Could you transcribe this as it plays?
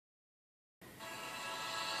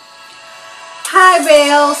Hi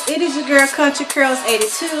Bells, it is your girl Country Curls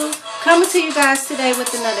 82 coming to you guys today with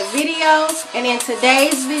another video. And in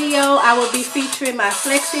today's video I will be featuring my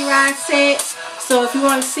Flexi-Rod set. So if you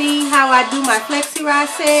want to see how I do my Flexi-Rod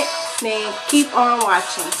set, then keep on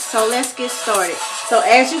watching. So let's get started. So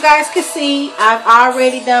as you guys can see, I've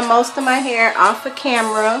already done most of my hair off of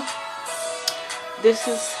camera. This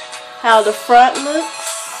is how the front looks.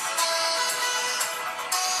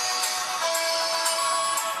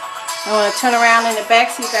 I want to turn around in the back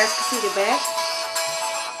so you guys can see the back.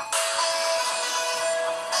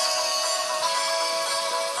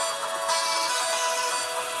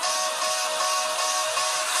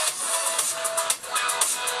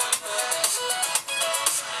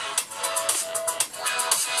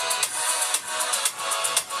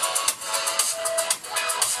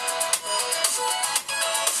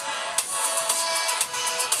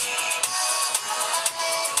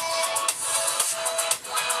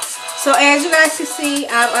 So as you guys can see,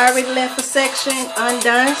 I've already left a section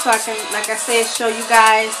undone so I can, like I said, show you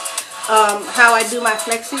guys how I do my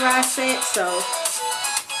Flexi-Rod set. So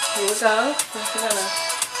here we go. I'm gonna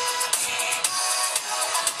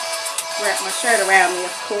wrap my shirt around me,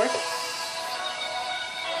 of course.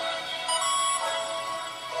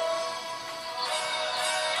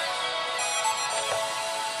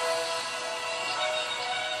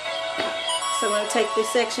 So I'm gonna take this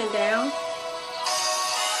section down.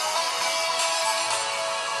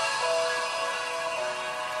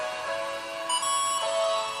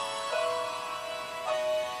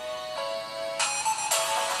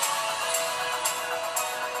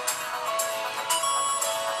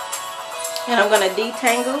 And I'm going to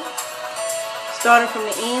detangle, starting from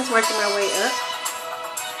the ends, working my way up.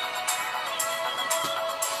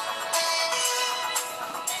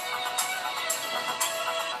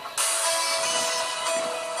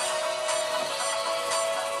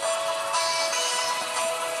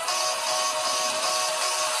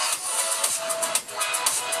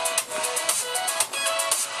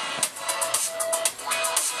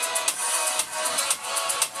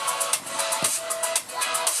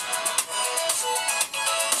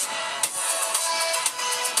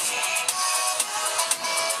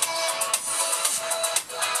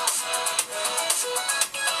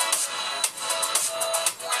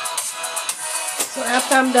 So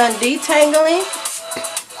after I'm done detangling,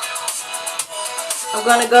 I'm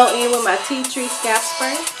going to go in with my tea tree scalp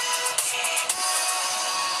spray.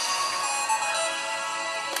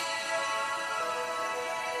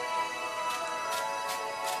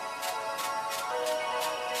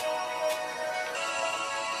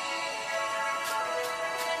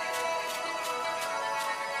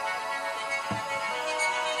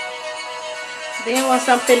 Then once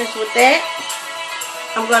I'm finished with that,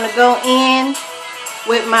 I'm going to go in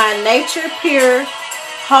with my Nature Pure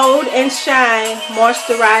Hold and Shine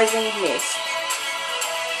Moisturizing Mist.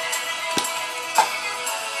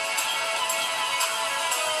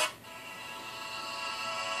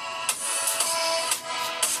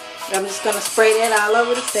 I'm just going to spray that all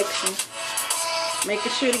over the section,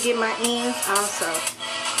 making sure to get my ends also.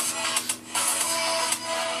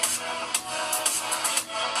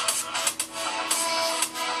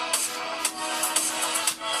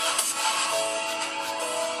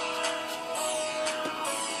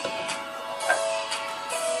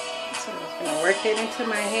 Work it into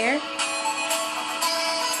my hair.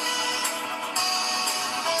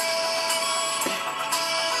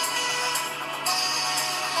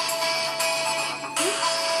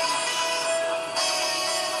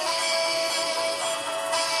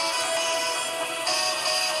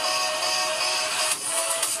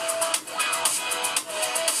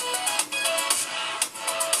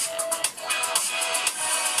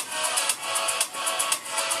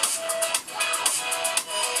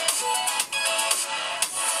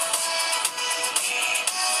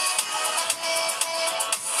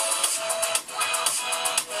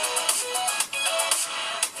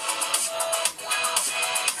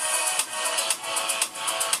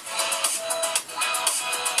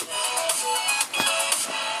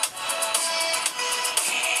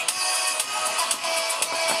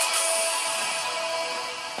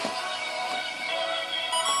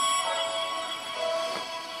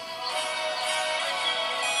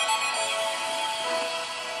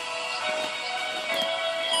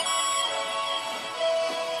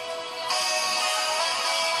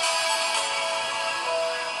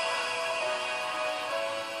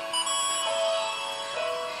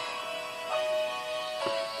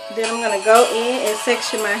 Then I'm going to go in and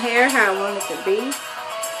section my hair how I want it to be.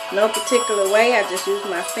 No particular way, I just use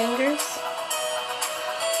my fingers.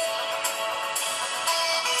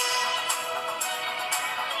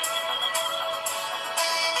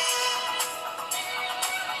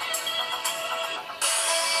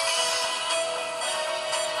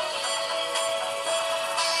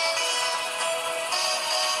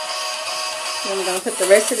 Then I'm going to put the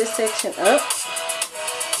rest of this section up.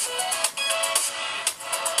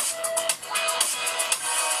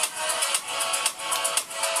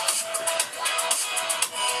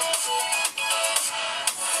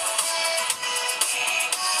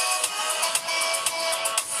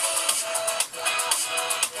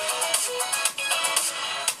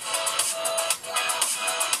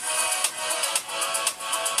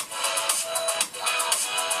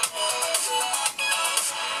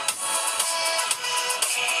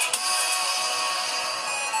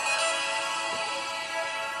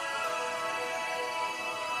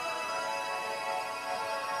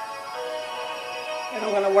 And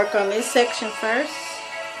I'm going to work on this section first.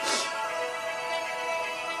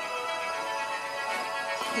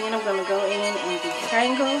 Then I'm going to go in and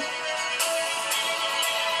detangle.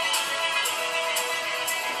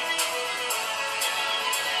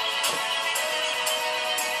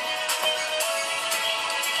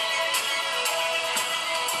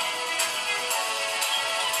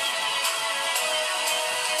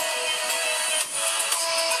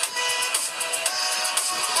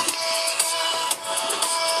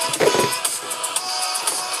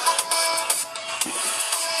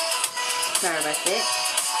 Sorry about that.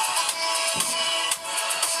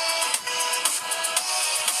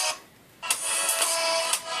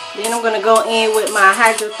 Then I'm going to go in with my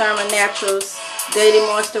Hydratherma Naturals Daily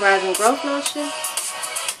Moisturizing Growth Lotion.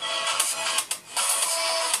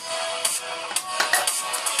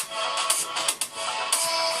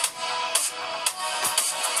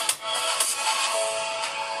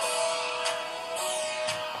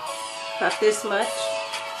 About this much.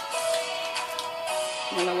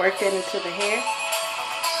 I'm going to work that into the hair.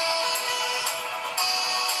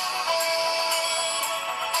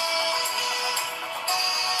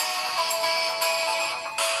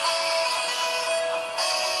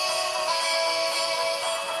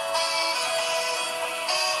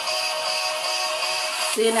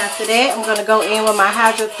 Then after that, I'm going to go in with my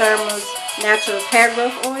Hydratherma's Natural Hair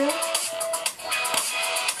Growth Oil.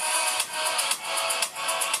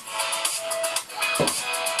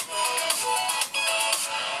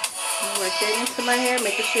 Work that into my hair,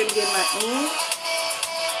 making sure to get my ends.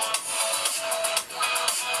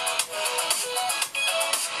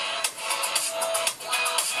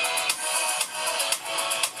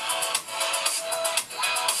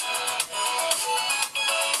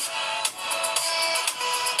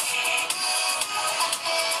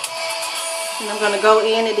 And I'm going to go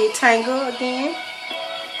in and detangle again.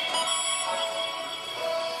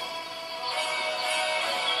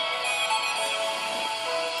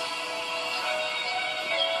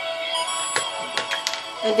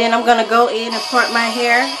 And then I'm going to go in and part my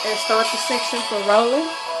hair and start the section for rolling.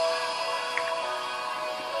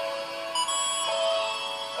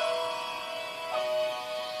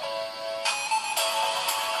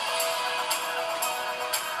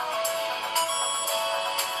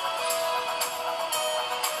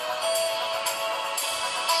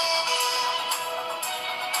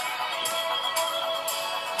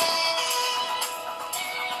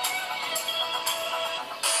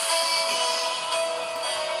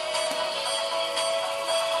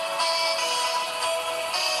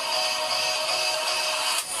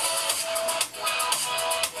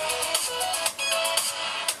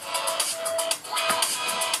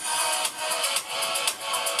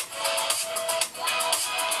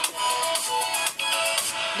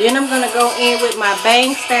 Then I'm going to go in with my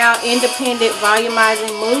Bangstyle Independent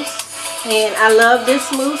Volumizing Mousse. And I love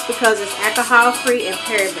this mousse because it's alcohol free and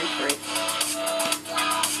paraben free.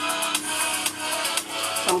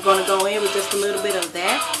 So I'm going to go in with just a little bit of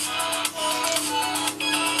that.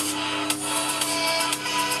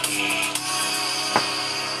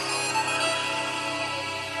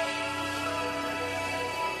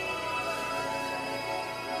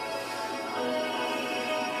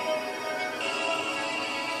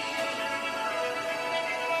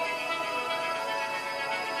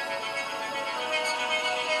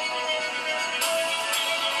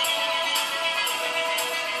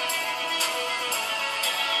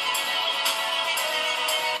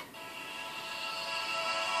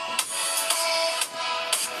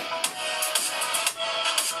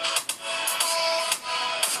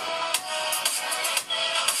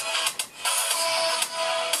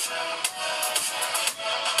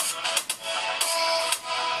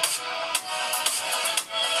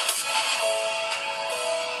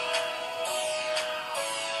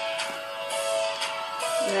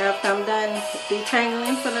 Now after I'm done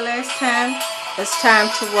detangling for the last time, it's time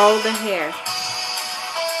to roll the hair.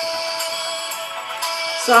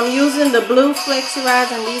 So I'm using the blue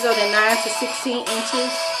Flexi-Rods, and these are the 9 to 16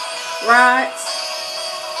 inches rods.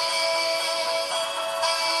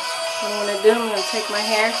 What I'm going to do, I'm going to take my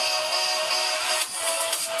hair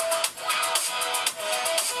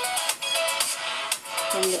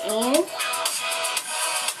from the end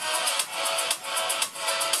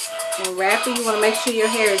and wrap it. You want to make sure your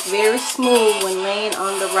hair is very smooth when laying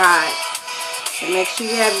on the rod. And make sure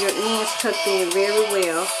you have your ends tucked in very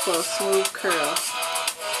well for a smooth curl.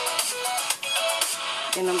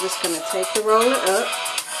 And I'm just going to take the roller up.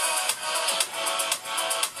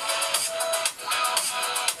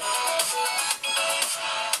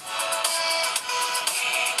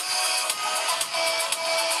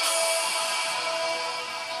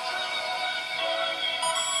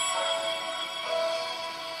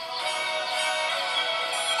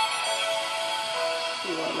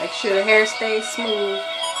 You want to make sure the hair stays smooth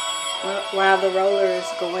while the roller is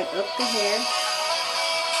going up the hair.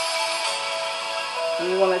 And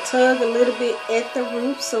you want to tug a little bit at the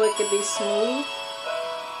root so it can be smooth.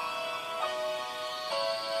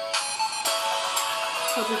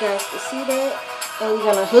 Hope you guys can see that. And you're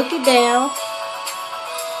going to hook it down.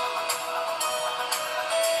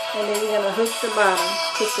 And then you're going to hook the bottom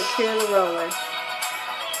to secure the roller.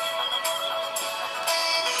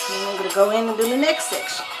 And I'm going to go in and do the next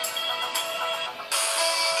section.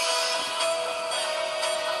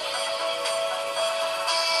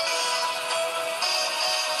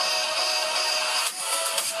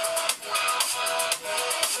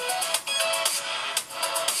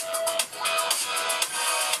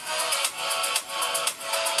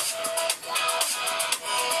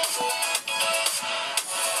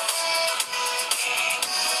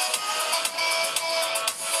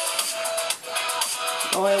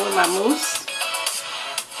 Going with my mousse.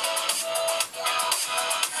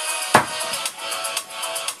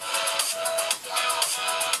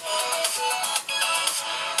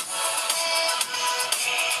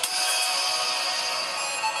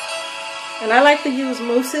 And I like to use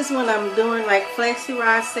mousses when I'm doing like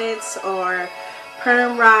Flexi-Rod sets or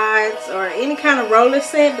perm rods or any kind of roller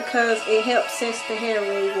set because it helps set the hair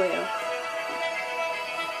really well.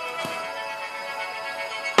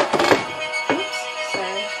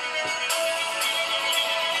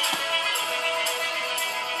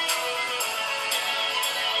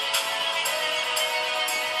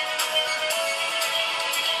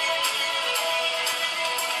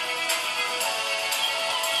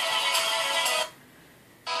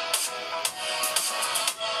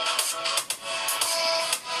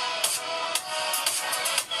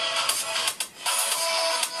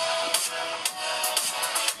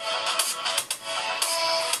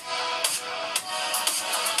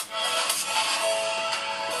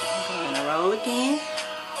 Again,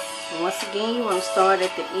 and once again you want to start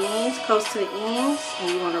at the ends, close to the ends,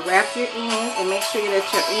 and you want to wrap your ends and make sure that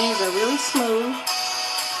your ends are really smooth.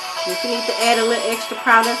 If you need to add a little extra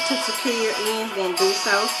product to secure your ends, then do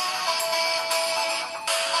so.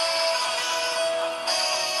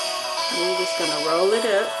 And you're just going to roll it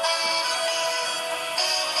up.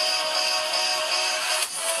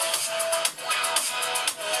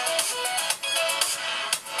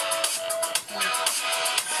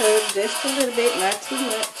 Tug just a little bit, not too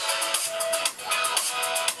much.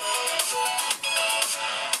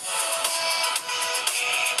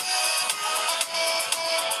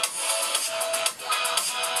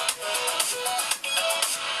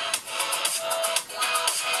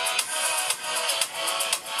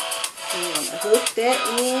 You want to hook that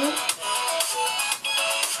in.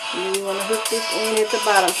 And then you want to hook this end at the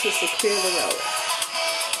bottom to secure the roller.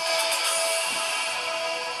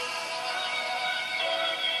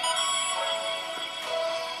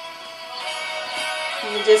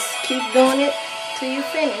 You just keep doing it till you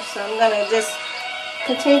finish. So I'm going to just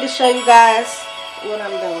continue to show you guys what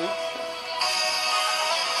I'm doing.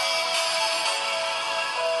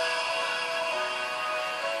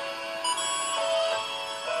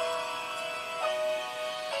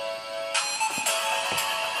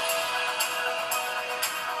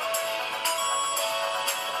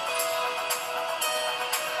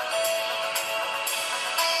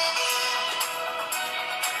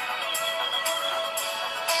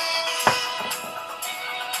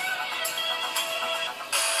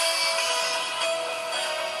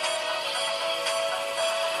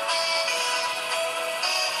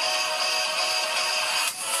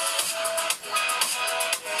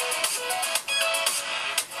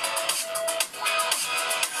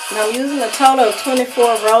 And I'm using a total of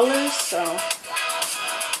 24 rollers, so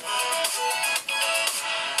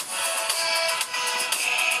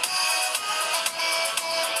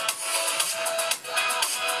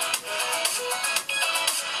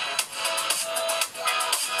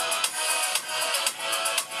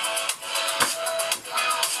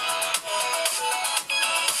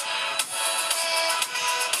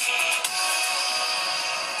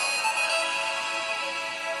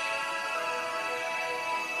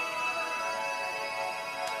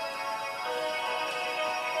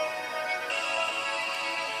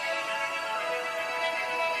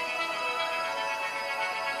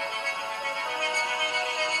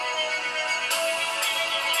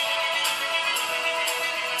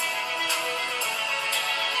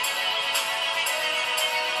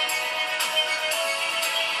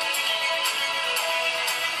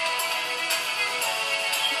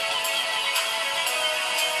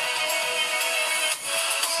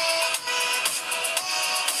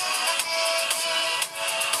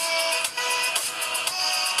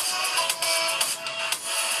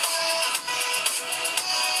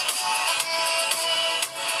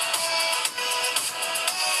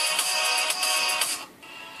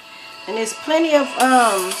there's plenty of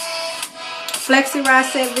Flexi-Rod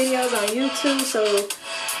set videos on YouTube, so you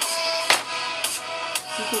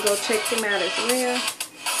can go check them out as well.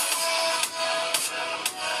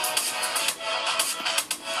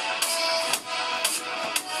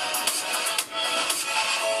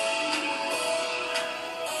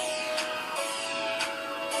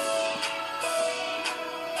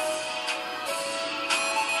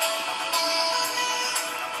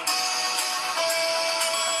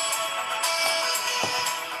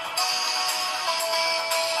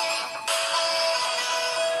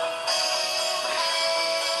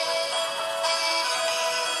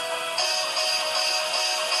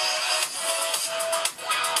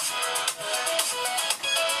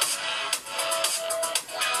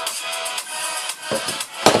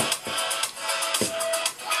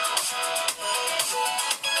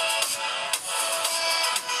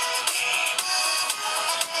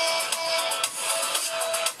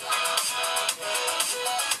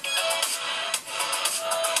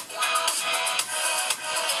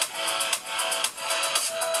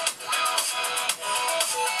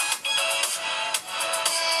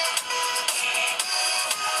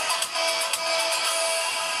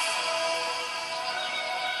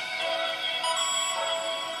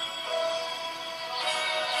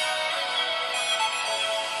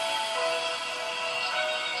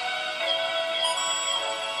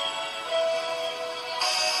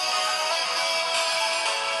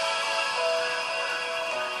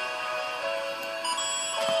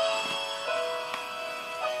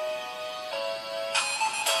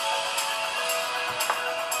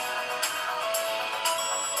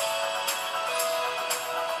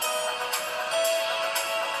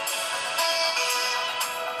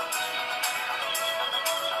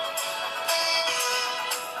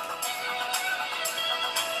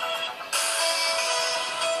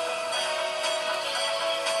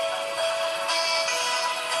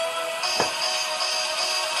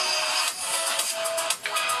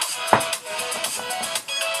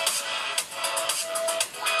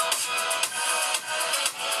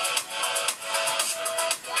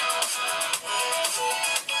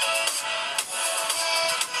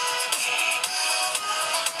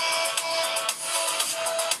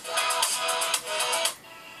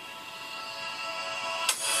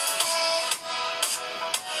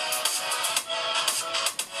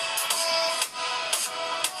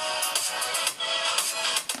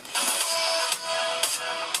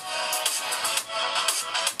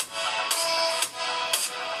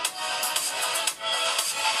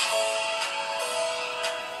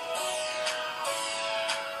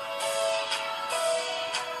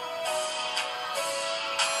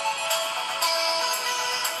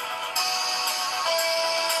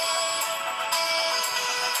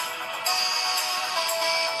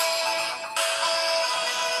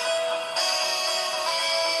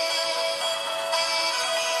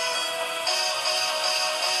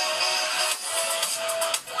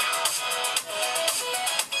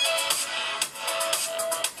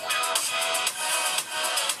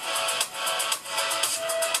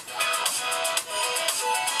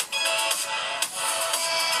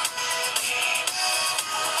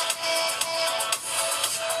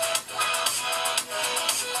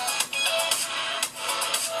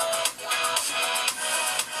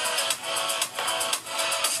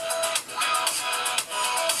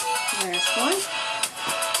 Last one.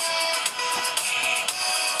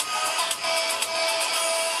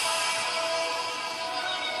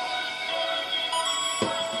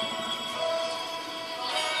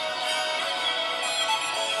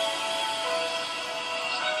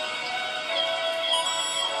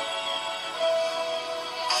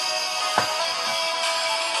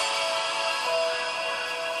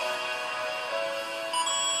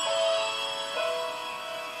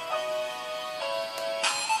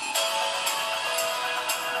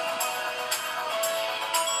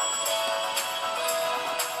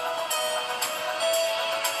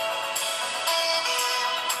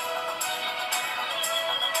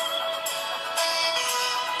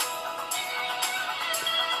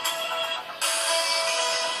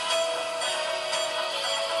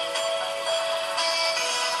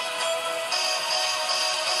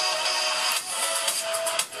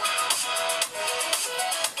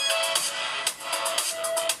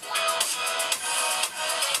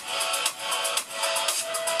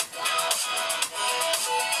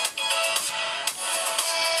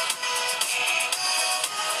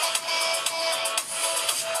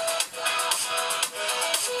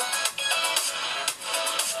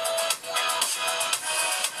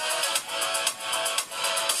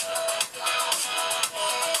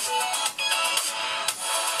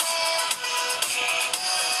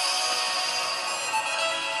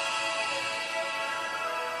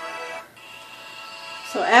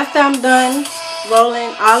 So after I'm done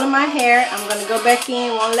rolling all of my hair, I'm going to go back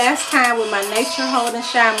in one last time with my Nature Hold and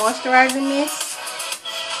Shine Moisturizing Mist.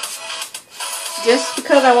 Just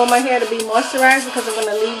because I want my hair to be moisturized, because I'm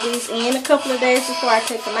going to leave these in a couple of days before I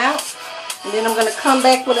take them out. And then I'm going to come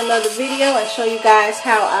back with another video and show you guys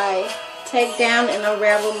how I take down and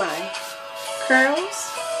unravel my curls.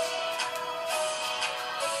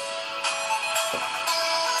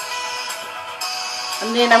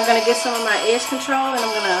 And then I'm going to get some of my edge control and I'm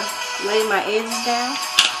going to lay my edges down.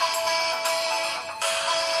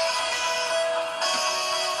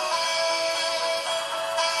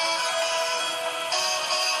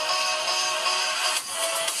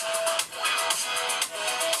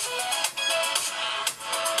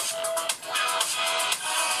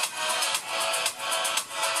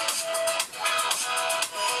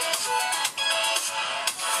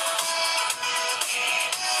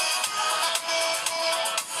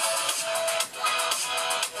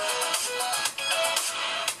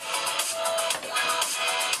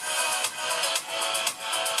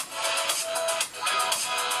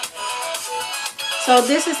 So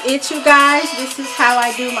this is it, you guys. This is how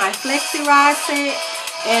I do my Flexi-Rod set.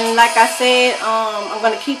 And like I said, I'm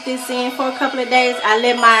going to keep this in for a couple of days. I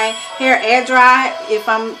let my hair air dry if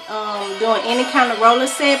I'm doing any kind of roller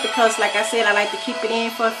set, because like I said, I like to keep it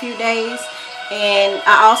in for a few days. And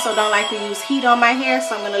I also don't like to use heat on my hair,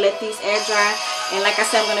 so I'm going to let these air dry. And like I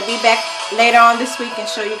said, I'm going to be back later on this week and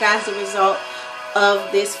show you guys the result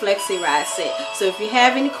of this Flexi-Rod set. So if you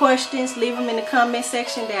have any questions, leave them in the comment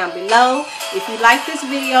section down below. If you like this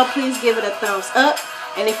video, please give it a thumbs up.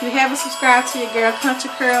 And if you haven't subscribed to your girl Country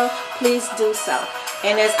Curl, please do so.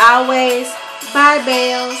 And as always, bye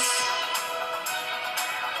bells.